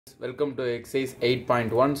Welcome to exercise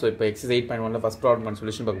 8.1. So, இப்போ exercise 8.1 first problem and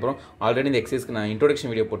solution பார்க்க போறோம். ஆல்ரெடி இந்த எக்ஸசைஸ்க்கு நான் introduction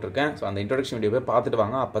வீடியோ போட்டுருக்கேன். ஸோ அந்த introduction வீடியோ போய் பார்த்துட்டு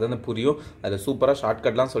வாங்க. அப்பதான் புரியும். அதில் சூப்பராக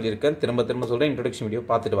ஷார்ட்கட்லாம் சொல்லியிருக்கேன். திரும்ப சொல்கிறேன். introduction வீடியோ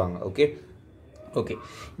பார்த்துட்டு வாங்க. ஓகே.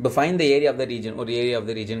 இப்போ find the area of the region. ஒரு area of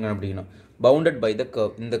the region கண்டுபிடிக்கணும். Bounded by the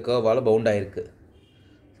curve. இந்த curve-ஆல bound ஆயிருக்கு.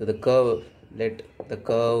 So the curve, let the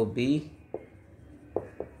curve be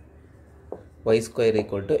y square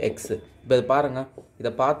equal to x. இப்போ இதை பாருங்கள், இதை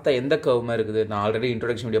பார்த்தா எந்த கர்வ்மா இருக்குது? நான் ஆல்ரெடி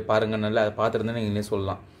இன்ட்ரோடக்ஷன் வீடியோ பாருங்கனால அதை பார்த்துருந்தேன் நீங்கள்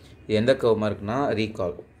சொல்லலாம். இது எந்த கர்வ்மா இருக்குன்னா,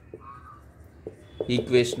 recall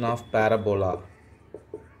equation of parabola,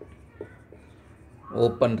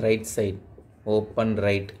 open right side, open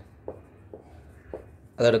right,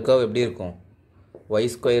 அதோட கர்வ் எப்படி இருக்கும்? y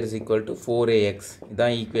square is equal to 4ax.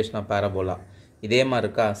 இதுதான் ஈக்குவேஷன் ஆஃப் பேரபோலா. இதே மாதிரி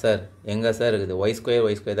இருக்கா சார்? எங்கே சார் இருக்குது? y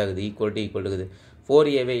ஸ்கொயர் தான் இருக்குது, ஈக்குவல் டு இருக்குது.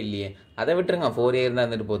 4aவே இல்லையே, அதை விட்டுருங்க. 4a இருந்தால்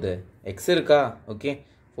இருந்துட்டு போகுது. x இருக்கா? ஓகே,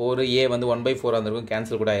 4a வந்து 1/4 இருந்திருக்கும்,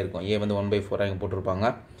 கேன்சல் கூட ஆகிருக்கும். a வந்து 1/4 இங்கே போட்டிருப்பாங்க,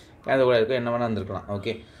 கேன்சல் கூட இருக்கும், என்ன வேணால் இருந்திருக்கலாம்.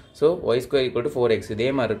 Okay, so y square equal to 4x இதே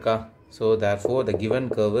மாதிரி இருக்கா? So therefore the given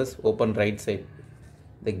curve is open right side.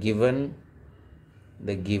 The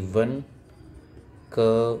given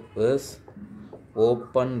curve is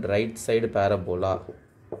open right side parabola.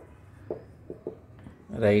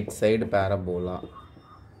 Right side parabola.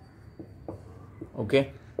 Okay,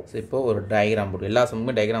 so இப்போது ஒரு டயக்ராம் போட்டு எல்லா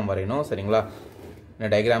சமயமும் டயக்ராம் வரையணும். சரிங்களா? இந்த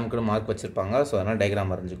டயக்ராமுக்குன்னு மார்க் வச்சுருப்பாங்க. ஸோ அதனால்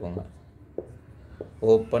டயக்ராம் வரைஞ்சிக்கோங்க.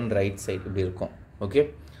 ஓப்பன் ரைட் சைடு இப்படி இருக்கும். Okay,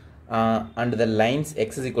 and the lines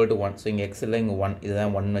X is equal to 1. So இங்கே எக்ஸ் இல்லை, இங்கே 1,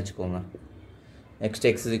 இதுதான் 1 வச்சுக்கோங்க. Next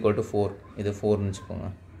X is equal to 4, இது 4ன்னு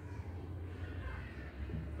வச்சுக்கோங்க.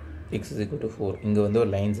 எக்ஸ் இஸ் ஈக்குவல் டு 4, இங்கே வந்து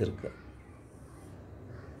ஒரு லைன்ஸ் இருக்குது.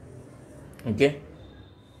 ஓகே,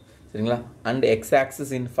 சரிங்களா? And X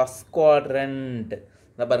axis in first quadrant,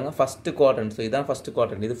 இதை பாருங்கள், ஃபஸ்ட்டு குவாட்ரண்ட். ஸோ இதுதான் ஃபஸ்ட்டு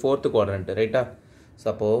குவாட்ரண்ட், இது 4th குவாட்ரண்ட், ரைட்டா? ஸோ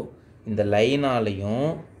அப்போது இந்த லைனாலையும்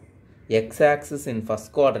X axis in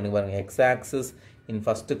first quadrant பாருங்கள், எக்ஸ் ஆக்சிஸ் இன்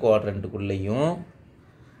ஃபஸ்ட்டு குவாட்ரண்ட்டுக்குள்ளேயும்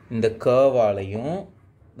இந்த கர்வாலையும்,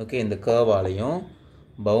 ஓகே, இந்த கர்வாலையும்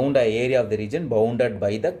பவுண்டா area of the region bounded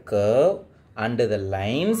by the curve and the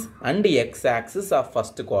lines and X axis of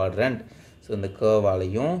first quadrant. So இந்த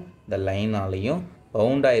கர்வாலையும் இந்த லைனாலையும்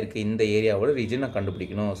பவுண்டாக இருக்குது இந்த ஏரியாவோட ரீஜன் நான்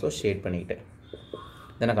கண்டுபிடிக்கணும். ஸோ ஷேட் பண்ணிக்கிட்டேன்,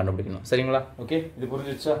 இதை நான் கண்டுபிடிக்கணும். சரிங்களா? ஓகே, இது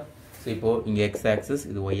புரிஞ்சிடுச்சா? ஸோ இப்போது இங்கே எக்ஸ் ஆக்சிஸ்,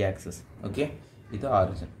 இது ஒய் ஆக்சிஸ், ஓகே, இது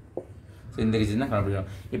ஆரிஜின். ஸோ இந்த ரீஜன் தான்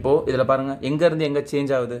கண்டுபிடிக்கணும். இப்போது இதில் பாருங்கள், எங்கேருந்து எங்கே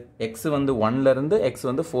சேஞ்ச் ஆகுது? எக்ஸ் வந்து 1லேருந்து எக்ஸ்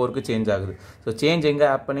வந்து 4க்கு சேஞ்ச் ஆகுது. ஸோ சேஞ்ச் எங்கே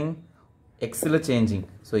ஹேப்பனிங்? எக்ஸில் changing.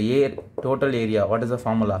 So A total area, what is the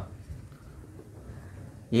formula?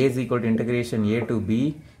 A is equal to integration A to be.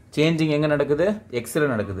 Changing எங்கே நடக்குது?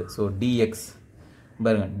 எக்ஸில் நடக்குது. ஸோ டிஎக்ஸ்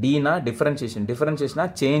பாருங்க, டினா டிஃபரன்ஷியேஷன், டிஃபரன்ஷியேஷனா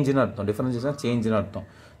சேஞ்சுன்னு அர்த்தம், டிஃபரன்ஷியேஷனா சேஞ்சுன்னு அர்த்தம்.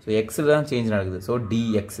 ஸோ எக்ஸில் தான் சேஞ்ச் நடக்குது. ஸோ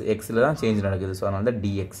டிஎக்ஸ், எக்ஸில் தான் சேஞ்ச் நடக்குது. ஸோ அதனால தான்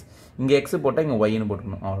டிஎக்ஸ். இங்கே எக்ஸ் போட்டால் இங்கே ஒய்னு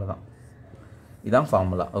போட்டுக்கணும், அவ்வளோதான். இதுதான்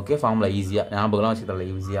ஃபார்முலா. ஓகே, ஃபார்முலா ஈஸியாக ஞாபகம்லாம் வச்சுக்கல,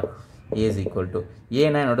 ஈஸியாக. ஏ இஸ் ஈக்குவல் டு,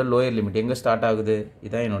 ஏன்னா என்னோட லோயர் லிமிட் எங்கே ஸ்டார்ட் ஆகுது?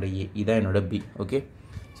 இதான் என்னோட ஏ, இதான் என்னோட B. Okay,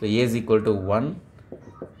 so A is equal to 1,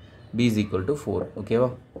 B is equal to 4. ஓகேவா?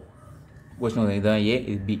 கொஸ்டின் இதுதான் ஏ,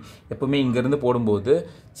 இது பி. எப்போவுமே இங்கேருந்து போடும்போது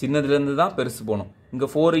சின்னதுலேருந்து தான் பெருசு போகணும். இங்கே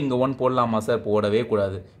 4 இங்கே 1 போடலாமா சார்? போடவே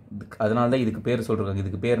கூடாது. அதனால தான் இதுக்கு பேர் சொல்கிறாங்க.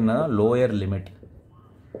 இதுக்கு பேர் என்னன்னா லோயர் லிமிட்.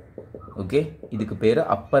 ஓகே, இதுக்கு பேர்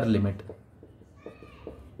அப்பர் லிமிட்.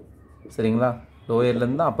 சரிங்களா?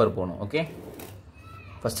 லோயர்லேருந்து தான் அப்பர் போகணும். ஓகே,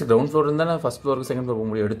 ஃபஸ்ட்டு கிரவுண்ட் ஃப்ளோர் இருந்தால் ஃபஸ்ட் ஃப்ளோருக்கு செகண்ட் ஃப்ளோர் போக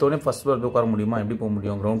முடியும். எடுத்தோடனே ஃபஸ்ட் ஃப்ளோர் உட்கார முடியுமா? எப்படி போக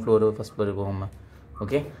முடியும்? கிரவுண்ட் ஃப்ளோர் ஃபஸ்ட் ஃப்ளோர் போகாம.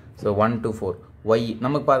 ஓகே, ஸோ 1 to 4 ஒய்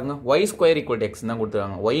நமக்கு பாருங்கள், Y square equal to X தான்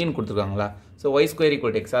கொடுத்துருக்காங்க. ஒய்ன்னு கொடுத்துருக்காங்களா? So Y square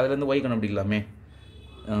equal to X, அதுலேருந்து ஒய் கண்டுபிடிக்கலாமே.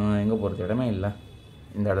 எங்கே போகிறது? இடமே இல்லை,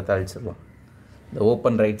 இந்த இடத்த அழிச்சிடலாம். இந்த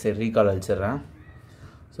open right side recall அழிச்சிட்றேன்.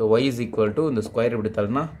 So Y is equal to இந்த ஸ்கொயர் இப்படி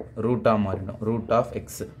தள்ளினா ரூட்டாக மாறிடும், root of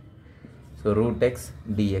X. So root X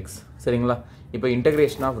dx. சரிங்களா? இப்போ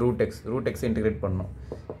integration of root X integrate பண்ணணும்.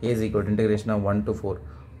 ஏ is equal to integration of 1 to 4.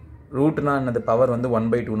 ரூட்னா என்னது? பவர் வந்து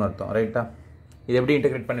 1/2ன்னு அர்த்தம், ரைட்டா? இது எப்படி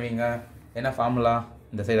இன்டகிரேட் பண்ணுவீங்க? என்ன ஃபார்முலா?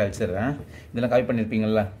 இந்த சைடு அழிச்சிடுறேன். இதெல்லாம் காப்பி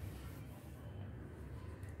பண்ணியிருப்பீங்கள்ல,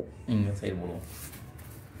 இங்கே சைடு போடுவோம்.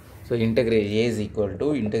 So A is equal to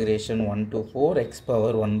integration 1 to 4 X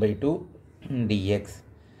power 1/2 dx.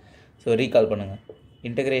 So recall பண்ணுங்கள்.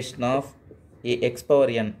 Integration of X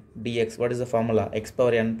power n dx, what is the formula? X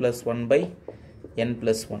power n + 1/n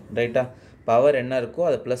 + 1, ரைட்டா? Power என்ன இருக்கோ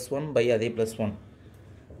அது +1 by அதே +1.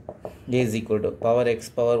 a is equal to power x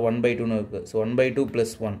power 1/2ன்னு இருக்குது. So 1/2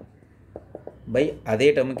 + 1 by அதே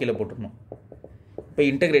term கீழே போட்டுக்கணும். இப்போ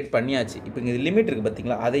இன்டகிரேட் பண்ணியாச்சு. இப்போ இங்கே லிமிட் இருக்குது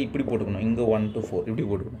பார்த்தீங்களா? அதை இப்படி போட்டுக்கணும். இங்கே 1 to 4 இப்படி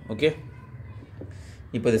போட்டுக்கணும். ஓகே,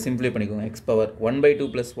 இப்போ இதை சிம்பிளை பண்ணிக்கோங்க. எக்ஸ் பவர் 1/2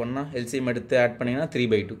 + 1னா எல்சிஎம் எடுத்து ஆட் பண்ணிங்கன்னா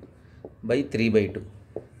 3/2 பை 3/2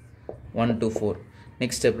 1 to 4.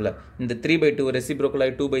 நெக்ஸ்ட் ஸ்டெப்பில் இந்த 3/2 ரெசிப்ரோக்கல்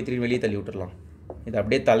ஆகி 2/3 வெளியே தள்ளி விட்டுடலாம். இது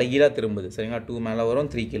அப்படியே தலைகீழாக திரும்புது சரிங்களா. 2 மேலே வரும்,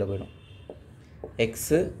 3 கீழே போயிடும்.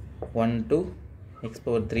 எக்ஸு 1 to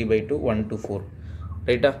x⁻³ 3/2 1 to 4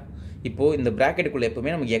 ரைட்டா. இப்போது இந்த ப்ராக்கெட்டுக்குள்ளே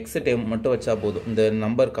எப்போவுமே நமக்கு எக்ஸ் டைம் மட்டும் வச்சா போதும். இந்த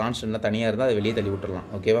நம்பர் கான்ஸ்டன்ட்லாம் தனியாக இருந்தால் அதை வெளியே தள்ளி விட்டுடலாம்.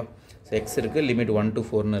 ஓகேவா. ஸோ எக்ஸ் இருக்குது, லிமிட் 1 to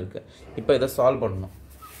 4ன்னு இருக்குது. இப்போ இதை சால்வ் பண்ணணும்.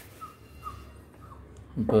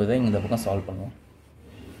 இப்போ இதை இந்த பக்கம் சால்வ் பண்ணுவோம்.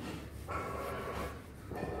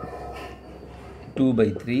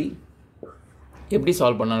 2/3 எப்படி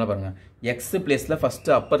சால்வ் பண்ணாலும் பாருங்கள். எக்ஸ் பிளேஸில்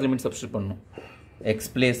ஃபஸ்ட்டு அப்பர் லிமிட் சப்ஸ்டியூட் பண்ணணும்.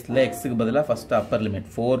 எக்ஸ் பிளேஸில் எக்ஸுக்கு பதிலாக ஃபஸ்ட்டு அப்பர் லிமிட்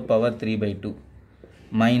 4/3/2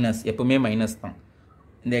 மைனஸ், எப்போவுமே மைனஸ் தான்.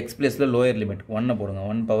 இந்த எக்ஸ் பிளேஸில் லோயர் லிமிட் 1 போடுங்க,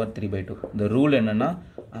 1/3/2. இந்த ரூல் என்னென்னா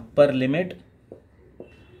upper limit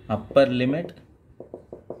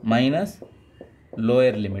minus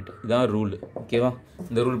lower limit, இதான் ரூல். ஓகேவா.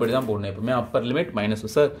 இந்த ரூல் படி தான் போடணும். எப்பவுமே upper limit minus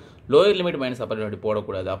sir lower limit minus upper limit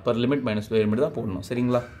போடக்கூடாது. Upper limit minus lower limit தான் போடணும்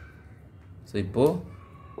சரிங்களா. ஸோ இப்போது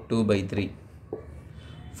 2/3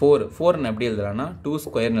 4 எப்படி எழுதலாம்னா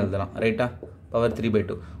 2² எழுதலாம் ரைட்டா. பவர்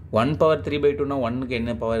 3/2 1/3/2னா 1க்கு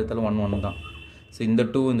என்ன பவர் எடுத்தாலும் 1 1 தான். ஸோ இந்த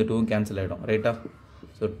 2 கேன்சல் ஆகிடும் ரைட்டா.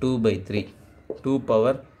 ஸோ 2/3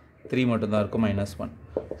 2/3 மட்டும்தான் இருக்கும், -1.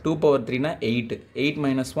 2/3னா 8 8 -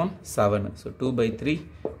 1 7. ஸோ 2/3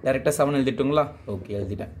 டேரெக்டாக 7 எழுதிட்டுங்களா. ஓகே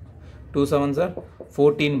எழுதிட்டேன். 2 7s are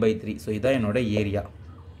 14/3. ஸோ இதான் என்னோட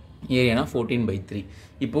ஏரியானா 14/3.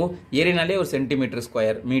 இப்போது ஏரியானாலே ஒரு சென்டிமீட்டர்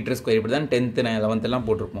ஸ்கொயர் மீட்டர் ஸ்கொயர் இப்படி தான் 10th 11th எல்லாம்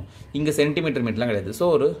போட்டிருப்போம். இங்கே சென்டிமீட்டர் மீட்டர்லாம் கிடையாது. ஸோ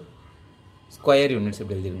ஒரு ஸ்கொயர் யூனிட்ஸ்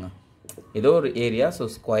எப்படி எழுதிடுங்க. ஏதோ ஒரு ஏரியா, ஸோ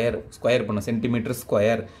ஸ்கொயர் பண்ணோம். சென்டிமீட்டர்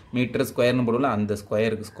ஸ்கொயர் மீட்டர் ஸ்கொயர்னு போடுவோம்ல, அந்த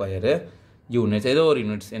ஸ்கொயருக்கு ஸ்கொயரு யூனிட்ஸ் ஏதோ ஒரு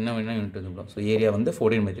யூனிட்ஸ் என்ன வேணால் யூனிட் வந்துடும். ஸோ ஏரியா வந்து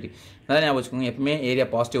 14/3. அதான் ஞாபகம் வச்சுக்கோங்க. எப்பவுமே ஏரியா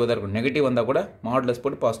பாசிட்டிவாக தான் இருக்கும். நெகட்டிவ் வந்தால் கூட மாடுலஸ்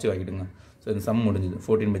போட்டு பாசிட்டிவ் ஆகிடுங்க. ஸோ இந்த சம் முடிஞ்சுது.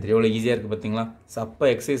 14/3 எவ்வளோ ஈஸியாக இருக்குது பார்த்தீங்களா. சப்ப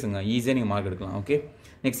எக்ஸசைஸுங்க, ஈஸியாக நீங்கள் மார்க் எடுக்கலாம். ஓகே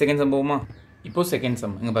நெக்ஸ்ட் செகண்ட் சம் போகுமா. இப்போ செகண்ட்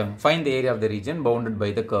சம் இங்கே பாருங்கள். Find the area of the region bounded by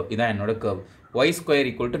the curve. இதான் என்னோட கர்வ். y²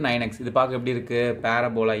 = 9x. இது பார்க்க எப்படி இருக்குது,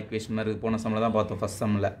 பேரபோலா ஈக்குவேஷன் மாதிரி இருக்குது. போன சம்மில் தான் பார்த்தோம் ஃபஸ்ட்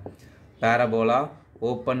சம்மில். பேரபோலா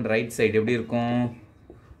ஓப்பன் ரைட் சைடு எப்படி இருக்கும்,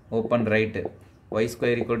 ஓப்பன் ரைட்டு. y²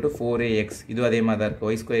 = 4ax. இது அதே மாதிரி தான்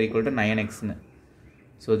இருக்குது. y² = 9xன்னு.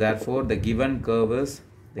 So therefore the given curve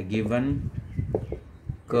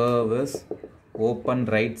is open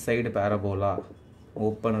right side parabola.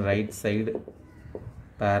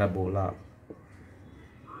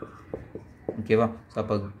 ஓகேவா. ஸோ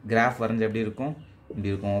அப்போ கிராஃப் வரைஞ்சு எப்படி இருக்கும், இப்படி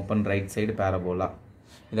இருக்கும். Open right side parabola.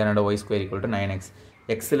 இது என்னோட y² = 9x.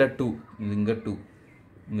 எக்ஸில் 2, இது இங்கே 2,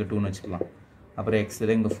 இங்கே 2ன்னு வச்சுக்கலாம். அப்புறம்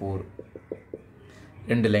எக்ஸில் இங்கே 4.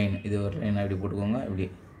 2 லைன், இது ஒரு லைன் அப்படி போட்டுக்கோங்க, இப்படி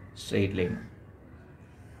ஸ்ட்ரெயிட் லைன்.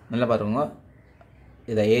 நல்லா பாருங்க.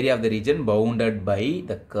 இது area of the region bounded by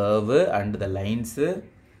the curve and the lines.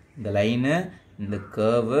 இந்த லைனு இந்த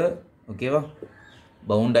கர்வு ஓகேவா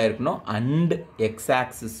பவுண்டாக இருக்கணும். அண்ட் எக்ஸ்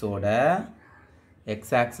ஆக்சிஸோட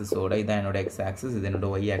இதான் என்னோட எக்ஸ் ஆக்சிஸ், இது என்னோட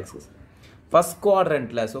ஒய் ஆக்சிஸ். ஃபஸ்ட்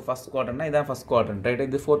குவாட்ரண்ட்டில், ஸோ ஃபஸ்ட் குவாட்ரண்ட்னா இதான் ஃபஸ்ட் குவாட்ரண்ட் ரைட்டா.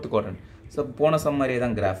 இது 4th குவாட்ரண்ட். ஸோ போன சம் மாதிரியே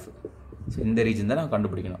தான் கிராஃப். ஸோ இந்த ரீஜன் தான் நான்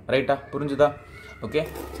கண்டுபிடிக்கணும் ரைட்டா. புரிஞ்சுதா. ஓகே.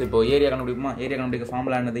 ஸோ இப்போ ஏரியா கண்டுபிடிக்குமா. ஏரியா கண்டுபிடிக்க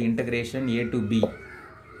ஃபார்முலா என்னது, இன்டகிரேஷன் a to b.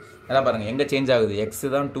 எல்லாம் பாருங்கள் எங்கே சேஞ்ச் ஆகுது, எக்ஸ்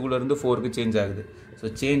தான் 2லேருந்து 4க்கு சேஞ்ச் ஆகுது. ஸோ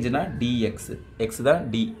சேஞ்சுனா டிஎக்ஸ், எக்ஸ் தான்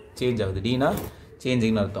டி சேஞ்ச் ஆகுது. டினா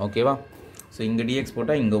சேஞ்சிங்னு அர்த்தம். ஓகேவா. ஸோ இங்கே டிஎக்ஸ்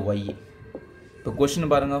போட்டால் இங்கே ஒய். இப்போ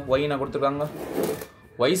கொஷின் பாருங்கள், ஒய் நான் கொடுத்துருக்காங்க.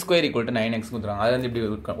 y² = 9x கொடுத்துருவாங்க. அது வந்து இப்படி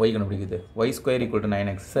ஒய் கண்டுபிடிக்குது. y² =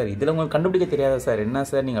 9x. சார் இதில் உங்களுக்கு கண்டுபிடிக்க தெரியாதா சார், என்ன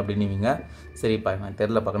சார் நீங்கள் அப்படி நீவீங்க. சரிப்பா நான்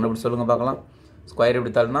தெரிலப்பா, கண்டுபிடிச்சி சொல்லுங்கள் பார்க்கலாம். ஸ்கொயர்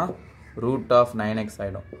எடுத்தாலும்னா √9x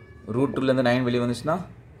ஆகிடும். √2லேருந்து 9 வெளியே வந்துச்சுன்னா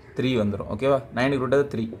 3 வந்துடும். ஓகேவா. 9க்கு ரூட்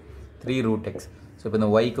 3√x. ஸோ இப்போ இந்த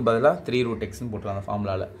ஒய்க்கு பதிலாக 3√xன்னு போட்டுருலாம் அந்த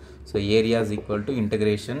ஃபார்முலாவில். So area is equal to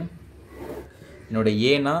integration. என்னோட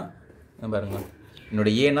ஏனா பாருங்கள், என்னோட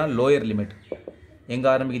ஏனா லோயர் லிமிட் எங்கே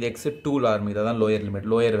ஆரம்பிக்குது, எக்ஸ் 2ல் ஆரம்பிக்குது, அதான் லோயர் லிமிட்,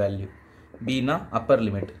 லோயர் வேல்யூ. பின்னா அப்பர்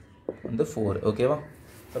லிமிட் வந்து 4. ஓகேவா.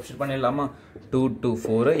 சப்ஸ்டிட் பண்ணிடலாமா. 2 to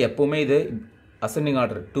 4. எப்போவுமே இது அசெண்டிங்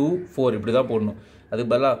ஆர்டர் 2 4 இப்படி தான் போடணும். அதுக்கு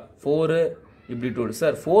பதிலாக 4 இப்படி 2.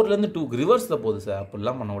 சார் 4லேருந்து 2 ரிவர்ஸில் போகுது சார்,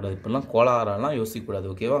 அப்படிலாம் பண்ணக்கூடாது. இப்படிலாம் கோளாறாலாம் யோசிக்கக்கூடாது.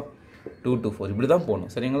 ஓகேவா. 2 to 4 இப்படி தான்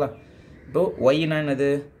போகணும் சரிங்களா. இப்போது ஒய்னா என்னது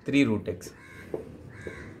 3√x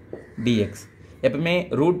dx. எப்பவுமே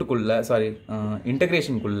ரூட்டுக்குள்ளே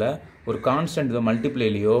இன்டகிரேஷனுக்குள்ளே ஒரு கான்ஸ்டன்ட் இதோ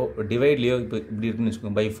மல்டிப்ளைலையோ டிவைட்லையோ இப்போ இப்படி இருக்குன்னு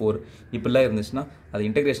வச்சுக்கோங்க, பை 4 இப்படிலாம் இருந்துச்சுன்னா அது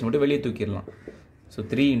இன்டகிரேஷன் மட்டும் வெளியே தூக்கிடலாம். So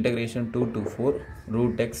 3 integration 2 to 4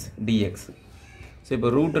 √x dx. So இப்போ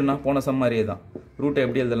ரூட்டுன்னா போன சம் மாதிரியே தான். ரூட்டை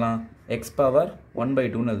எப்படி எழுதலாம்,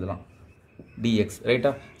 x⁻1/2ன்னு எழுதலாம் dx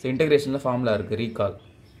ரைட்டா. ஸோ இன்டகிரேஷனில் ஃபார்முலா இருக்குது, ரீகால்.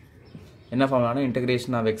 என்ன ஃபார்முலானா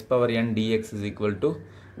integration of x⁻n dx is equal to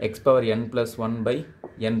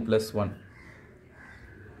x⁻n+1/n+1.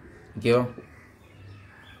 ஓகேவா.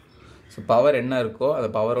 ஸோ பவர் என்ன இருக்கோ அதை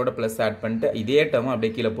பவரோட ப்ளஸ் ஆட் பண்ணிட்டு இதே டேர்மை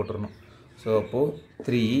அப்படியே கீழே போட்டுடணும். ஸோ அப்போது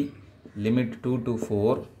 3 லிமிட் 2 to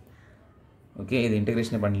 4. ஓகே, இது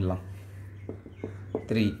இன்டெகிரேஷன் பண்ணிடலாம்.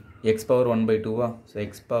 3 X power 1/2வா? So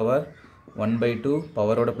X power 1/2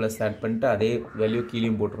 பவரோட plus add பண்ணிட்டு அதே வேல்யூ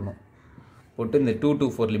கீழேயும் போட்டுருணும். போட்டு இந்த 2 to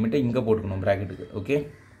 4 லிமிட்டை இங்கே போட்டுக்கணும் ப்ராக்கெட்டுக்கு. ஓகே,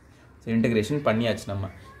 ஸோ இன்டெகிரேஷன் பண்ணியாச்சு நம்ம.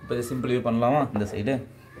 இப்போ இதை சிம்பிளிஃபை பண்ணலாமா இந்த சைடு?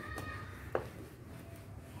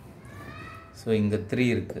 ஸோ இங்கே 3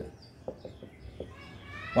 இருக்குது.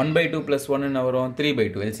 1/2 + 1 என்ன வரும்?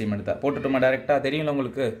 3/2 எல்சிஎம் எடுத்தா போட்டுட்டோமா டேரெக்டாக? தெரியும்ல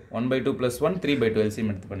உங்களுக்கு. 1/2 + 1 3/2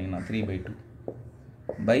 எல்சிஎம் எடுத்து பண்ணிக்கலாம். 3/2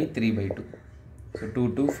 by 3/2. ஸோ 2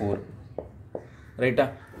 to 4 ரைட்டா?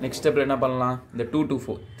 நெக்ஸ்ட் ஸ்டெப்பில் என்ன பண்ணலாம்? இந்த 2 to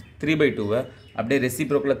 4 3/2வை அப்படியே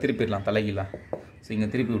ரெசிப்ரோக்கில் திருப்பிடலாம் தலைகீழா. ஸோ இங்கே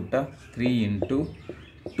திருப்பி விட்டால் 3 ×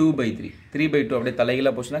 2/3. 3/2 அப்படியே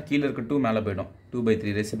தலைகீழாக போச்சுன்னா கீழே இருக்க 2 மேலே போயிடும்.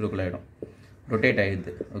 2/3 ரெசிப்ரோக்கில் ஆகிடும், ரொட்டேட்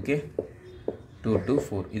ஆகிடுது. ஓகே, 2 to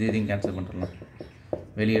 4 இதையும் கேன்சல் பண்ணிடலாம்.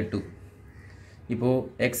 வெளியே 2. இப்போது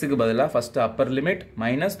எக்ஸுக்கு பதிலாக first upper limit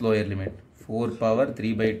minus lower limit 4 power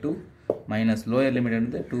 3/2 minus lower limit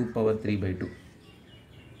வந்து 2 power 3/2.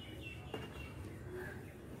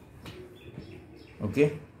 Okay,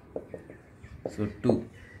 so 2.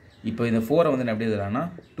 இப்போ இந்த 4 வந்து எப்படி எழுதலாம்னா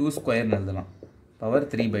 2 ஸ்கொயர்னு எழுதலாம். Power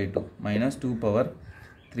 3/2 minus 2 power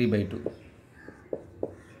 3/2.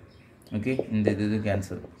 ஓகே, இந்த இது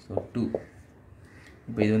கேன்சல். ஸோ 2.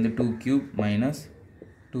 இப்போ இது வந்து 2³ மைனஸ்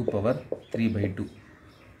 2 power 3/2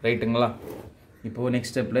 ரைட்டுங்களா? இப்போது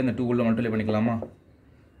நெக்ஸ்ட் ஸ்டெப்பில் இந்த 2 உள்ள மல்டிப்ளை பண்ணிக்கலாமா?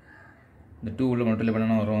 இந்த 2 உள்ள மல்டிப்ளை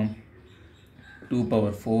பண்ணனா வரும் 2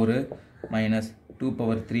 power 4 மைனஸ் 2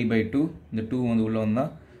 power 3/2. இந்த 2 வந்து உள்ளே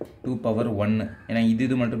வந்தால் 2 power 1. ஏன்னா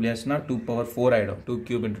இது மல்டிப்ளை ஆச்சுன்னா 2 power 4 ஆகிடும்.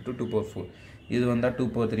 2³ × 2 2 power 4. இது வந்தால் 2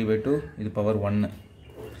 power 3/2, இது power 1.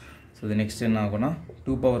 ஸோ இது நெக்ஸ்ட் என்ன ஆகும்னா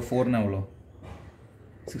 2 power 4னா எவ்வளோ?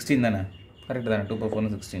 16 தானே? கரெக்டு தானே? 2 power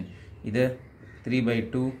 4 16. இது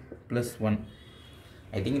 3/2 + 1.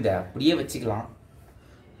 ஐ திங்க் இதை அப்படியே வச்சுக்கலாம்.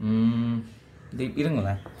 இது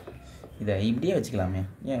இருங்களேன், இதை இப்படியே வச்சுக்கலாமே,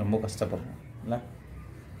 ஏன் ரொம்ப கஷ்டப்படுறோம் இல்லை?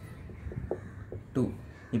 2.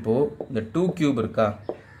 இப்போது இந்த 2³ இருக்கா?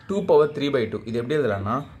 2 power 3/2 இது எப்படி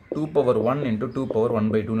எழுதலாம்னா 2 power 1 × 2 power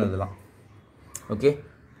 1/2ன்னு எழுதலாம். ஓகே,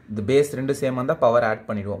 இந்த பேஸ் ரெண்டு சேம் வந்தால் பவர் ஆட்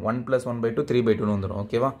பண்ணிவிடுவோம். 1 + 1/2 3/2ன்னு வந்துடும்.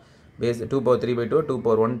 ஓகேவா? Base 2 power 3/2 2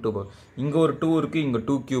 power 1 2 power. இங்கே ஒரு 2 இருக்குது, இங்கே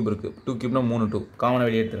 2³ இருக்குது. 2³ 3 2 காமனாக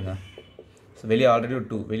வெளியே எடுத்துருங்க. ஸோ வெளியே ஆல்ரெடி ஒரு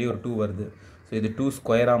 2, வெளியே ஒரு 2 வருது. ஸோ இது 2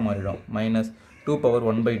 ஸ்கொயராக மாறிடும். மைனஸ் 2 power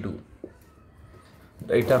 1/2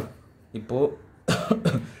 ரைட்டா? இப்போது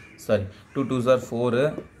சாரி 2 2s are 4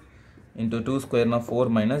 × 2 ஸ்கொயர்னா 4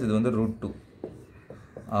 மைனஸ் இது வந்து √2.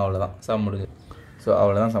 அவ்வளோதான் சம் முடியுது. ஸோ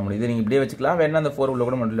அவ்வளோதான் சம் முடியுது. நீங்கள் இப்படியே வச்சுக்கலாம், வேணா அந்த 4 உள்ள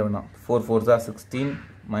கூட மல்டிப்ளை வேணாம். 4 4s are 16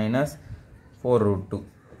 minus 4√2.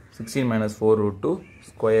 16 minus 4√2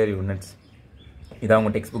 square units. இதான்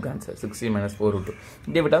உங்கள் டெக்ஸ்ட் புக் ஆன்சர். 16 minus 4√2.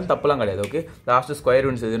 இப்படியே விட்டாலும் தப்பெல்லாம் கிடையாது. ஓகே, லாஸ்ட்டு ஸ்கொயர்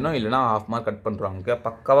யூனிட்ஸ் எழுதணும், இல்லைனா ½ மார்க் கட் பண்ணுறாங்க. ஓகே,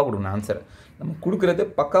 பக்காவாக கொடுக்கணும் ஆன்சர். நம்ம கொடுக்குறது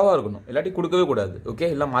பக்காவாக இருக்கணும், இல்லாட்டி கொடுக்கவே கூடாது. ஓகே,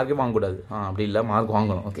 இல்லை மார்க்கே வாங்கக்கூடாது. இல்லை மார்க்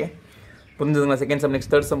வாங்கணும். ஓகே, புரிஞ்சுதுங்களா? Second sum.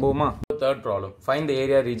 Next third sum போகுமா? Third problem. Find the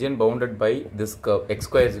area region bounded by this curve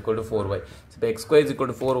x² = 4y. இப்போ x²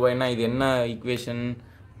 = 4yனா இது என்ன ஈக்குவேஷன்?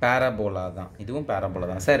 பேராபோலா தான். இதுவும் பேராபோலா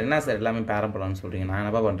தான். சார் என்ன சார் எல்லாமே பேராபோலான்னு சொல்கிறீங்க? நான்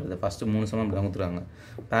என்னப்பா பண்ணுறது? ஃபஸ்ட்டு 3 சமம் இப்படி கொடுத்துருக்காங்க.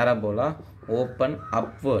 Parabola open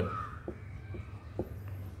upward.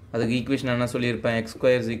 அதுக்கு ஈக்குவேஷன் என்ன சொல்லியிருப்பேன்? x²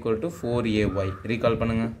 = 4ay. ரீகால்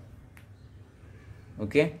பண்ணுங்கள்.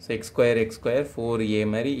 ஓகே, ஸோ x² 4a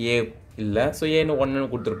மாதிரி a இல்லை. ஸோ ஏன்னு 1ன்னு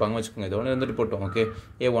கொடுத்துருப்பாங்க வச்சுக்கோங்க. இது 1 இருந்துட்டு போட்டோம். ஓகே,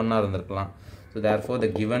 a 1ஆக இருந்திருக்கலாம். So therefore the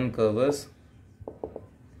given curve is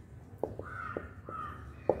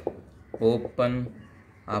open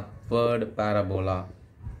upward parabola.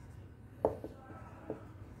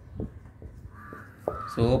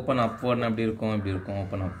 So open upward na எப்படி இருக்கும்? இப்படி இருக்கும்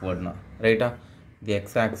open upward na. ரைட்டா? இது x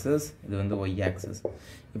axis, இது வந்து y axis.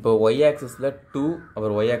 இப்போ y axisல 2,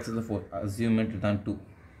 அப்புறம் y axisல 4. assume it தான் 2.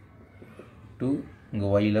 2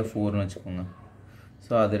 இங்கே yல 4ன்னு வச்சுக்கோங்க.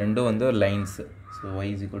 ஸோ அது ரெண்டும் வந்து ஒரு லைன்ஸ். ஸோ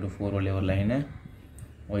y = 4 வழியாக ஒரு லைனு,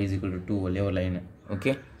 y = 2 வழியாக ஒரு லைனு.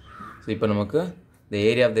 ஓகே, ஸோ இப்போ நமக்கு the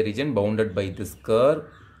area of the region bounded by this curve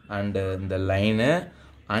and the line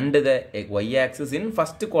and the y axis in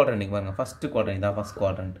first quadrant. பாருங்க, first quadrant இதான் first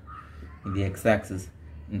quadrant. இது x axis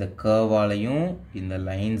இந்த curve ஆலையும் இந்த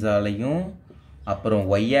lines ஆலையும், அப்புறம்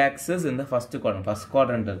y axis இந்த first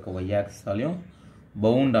quadrant இருக்க y axis ஆலையும்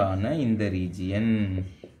bound ஆன இந்த region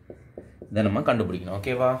இதை நம்ம கண்டுபிடிக்கணும்.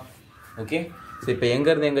 ஓகேவா? ஓகே, ஸோ இப்போ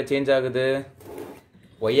எங்கேருந்து எங்கே சேஞ்ச் ஆகுது?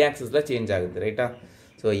 y axisல சேஞ்ச் ஆகுது. ரைட்டா?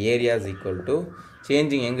 So area is equal to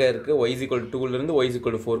changing எங்கே இருக்குது? y = 2லேருந்து y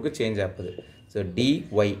 = 4க்கு சேஞ்ச் ஆகுது. ஸோ dy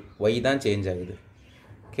y தான் சேஞ்ச் ஆகுது.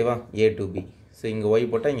 ஓகேவா? a to b. ஸோ இங்கே y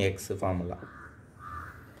போட்டால் இங்கே x formula.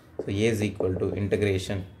 So a is equal to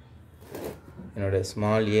integration என்னோட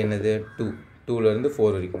ஸ்மால் a என்னது 2 2லேருந்து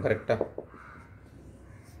 4 வரைக்கும் கரெக்டாக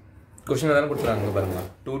கொஷினில் தானே கொடுத்துருக்காங்க பாருங்கள்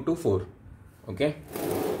 2 to 4 okay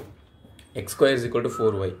x square is equal to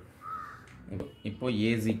 4y இப்போ a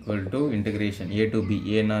is equal to integration a to b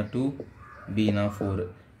a na 2 b na 4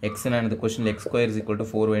 x na இந்த கொஷினில் x square is equal to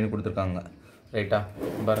 4y கொடுத்துருக்காங்க ரைட்டா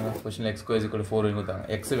பாருங்கள் கொஷினில் x square is equal to 4y கொடுத்தாங்க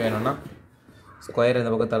x வேணும்னா square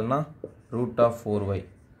இந்த பக்கத்தால்னா root of 4y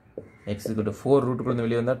x equal to 4 ரூட்டுக்குள்ள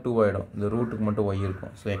வெளியே வந்தால் 2 ஆகிடும் இந்த ரூட்டுக்கு மட்டும் y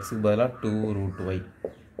இருக்கும் ஸோ எக்ஸுக்கு பதிலாக 2 root y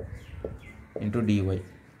into dy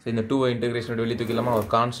so இந்த 2y இன்டெகிரேஷன் வெளியே தூக்கிடலாமா ஒரு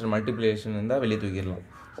கான்ஸ்டன்ட் மல்டிப்ளிகேஷன் இருந்தால் வெளியே தூக்கிடலாம்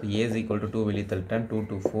so a is equal to 2 வெளியே தள்ளிட்டேன் 2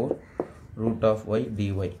 to 4 root of y dy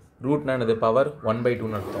ரூட்னா என்னது பவர்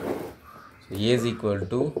 1/2 அர்த்தம் so a is equal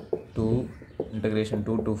to 2 integration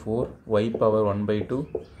 2 to 4 y power 1/2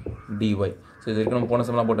 dy so இது வரைக்கும் நம்ம போன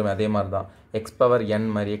சம்லாம் போட்டோமே அதே மாதிரி தான் எக்ஸ் பவர் என்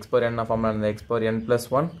மாதிரி எக்ஸ் பவர் என்ன ஃபார்ம்லாம் இருந்தால் எக்ஸ் பவர்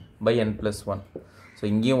n+1/n+1 ஸோ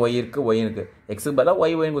இங்கேயும் ஒய் இருக்குது ஒய் இருக்குது எக்ஸுக்கு பதிலாக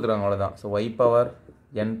ஒய் ஒய்னு கொடுத்துருக்காங்க அவ்வளோதான் ஸோ ஒய் பவர்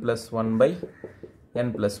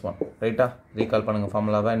n+1/n+1 ரைட்டா ரீகால் பண்ணுங்கள்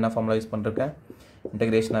ஃபார்முலாவை என்ன ஃபார்முலா யூஸ் பண்ணிருக்கேன்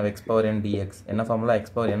integration of X power n dx என்ன formula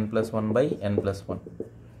X power n+1/n+1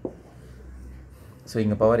 so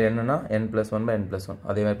இங்கே பவர் என்னன்னா n+1/n+1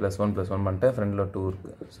 அதே மாதிரி +1 +1 பண்ணிட்டு ஃப்ரெண்டில் 2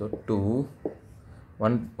 இருக்குது ஸோ 2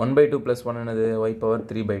 1/2 + 1 என்னது y பவர்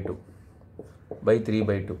 3/2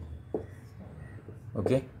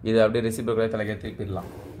 ஓகே இது அப்படியே ரெசிப்ரோக்கலாக தலைகீழ திருப்பிடலாம்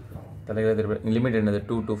தலைகீழ திருப்பி லிமிட் என்னது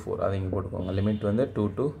 2 to 4 அதை இங்கே போட்டுக்கோங்க லிமிட் வந்து 2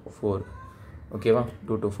 to 4 ஓகேவா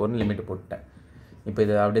 2 to 4 லிமிட் போட்டுட்டேன் இப்போ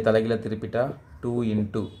இதை அப்படியே தலைகீழ திருப்பிட்டா 2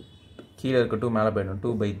 into கீழே இருக்க 2 மேலே போயிடும்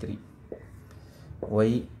 2/3 y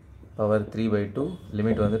பவர் 3/2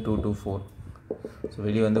 லிமிட் வந்து 2 to 4 ஸோ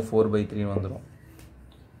வெளியே வந்து 4/3 வந்துடும்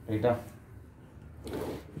ரைட்டா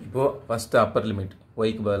இப்போது ஃபஸ்ட்டு அப்பர் லிமிட்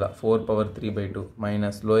ஒய்க்கு பதிலாக 4 பவர் 3/2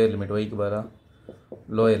 மைனஸ் லோயர் லிமிட் ஒய்க்கு பதிலாக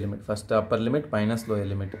lower limit first upper limit minus lower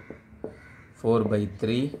limit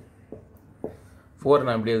 4/3 4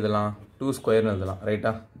 நான் எப்படி எழுதலாம் 2 ஸ்கொயர்னு எழுதலாம்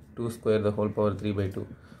ரைட்டா 2 square the whole power 3/2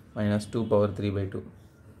 minus 2 power 3/2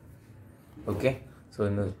 okay so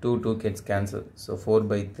இந்த 2 gets cancel so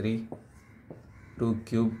 4/3 2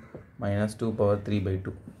 cube minus 2 power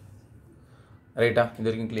 3/2 ரைட்டா இது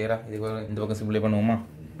வரைக்கும் கிளியரா இது இந்த பக்கம் சிம்பிளை பண்ணுவோமா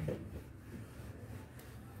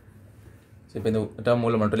ஸோ இப்போ இந்த டேர்ம்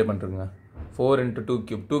மூலம் மல்டிப்ளை பண்ணிருங்க 4 into 2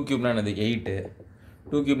 cube 2 cubeனா என்னது 8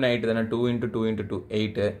 2 cubeனா 8 தானே 2 into 2 into 2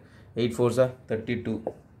 8 8 4s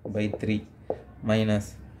 32/3 மைனஸ்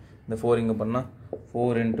இந்த 4 இங்கே பண்ணால்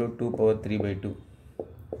 4 into 2 power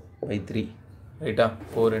 3/2/3 ரைட்டா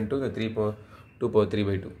 4 into the 3 power 2 power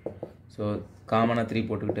 3/2 so காமனாக 3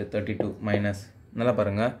 போட்டுக்கிட்டு 32 மைனஸ் நல்லா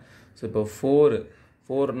பாருங்கள் ஸோ இப்போ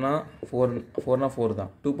 4னா 4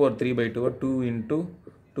 தான் 2 power 3/2 2 into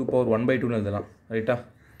 2 power 1/2 எழுதலாம் ரைட்டா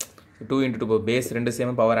 2 into 2 power பேஸ் ரெண்டு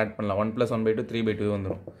சேம் பவர் ஆட் பண்ணலாம் 1 + 1/2 3/2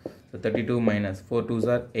 வந்துடும் ஸோ 32 மைனஸ் 4 2s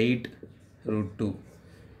 8 √2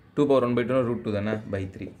 2 power 1/2 √2 தானே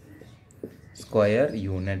 /3 ஸ்கொயர்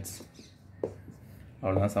யூனிட்ஸ்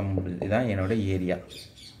அவ்வளோதான் சம் முடியுது இதுதான் என்னோட ஏரியா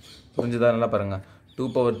புரிஞ்சுதா நல்லா பாருங்கள் 2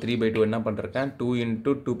 power 3/2 என்ன பண்ணிருக்கேன் 2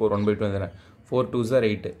 into 2 power 1/2 எழுதுறேன் 4 2s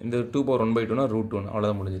 8 இந்த 2 power 1/2 √2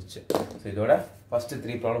 அவ்வளோதான் முடிஞ்சிருச்சு ஸோ இதோட ஃபஸ்ட்டு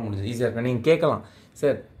 3 ப்ராப்ளம் முடிஞ்சு ஈஸியாக இருக்கா நீங்கள் கேட்கலாம்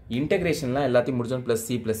சார் இன்டெகிரேஷன்லாம் எல்லாத்தையும் முடிச்சோம்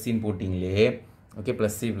 +c போட்டிங்களே ஓகே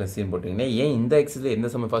 +c போட்டிங்களே ஏன் இந்த எக்ஸில் எந்த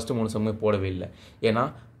சமயம் ஃபஸ்ட்டு 3 சமயம் போடவே இல்லை ஏன்னா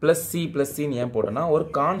 +c ஏன் போட்டோன்னா ஒரு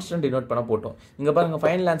கான்ஸ்டன்ட் டினோட் பண்ண போட்டோம் இங்கே பாருங்கள்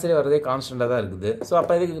ஃபைனல் ஆன்சரே வரதே கான்ஸ்டண்ட்டாக தான் இருக்குது ஸோ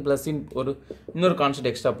அப்போ இதுக்கு +c ஒரு இன்னொரு கான்ஸ்டன்ட்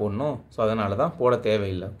எக்ஸ்ட்ரா போடணும் ஸோ அதனால தான் போட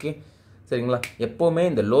தேவையில்லை ஓகே சரிங்களா எப்போவுமே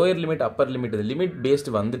இந்த லோயர் லிமிட் அப்பர் லிமிட் இது லிமிட்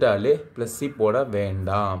பேஸ்டு வந்துட்டாலே +c போட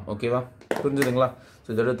வேண்டாம் ஓகேவா புரிஞ்சுதுங்களா ஸோ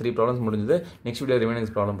இதோட 3 ப்ராப்ளம்ஸ் முடிஞ்சது நெக்ஸ்ட் வீடியோ ரிமைனிங்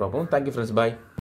ப்ராப்ளம் பார்ப்போம் தேங்க்யூ ஃப்ரெண்ட்ஸ் பாய்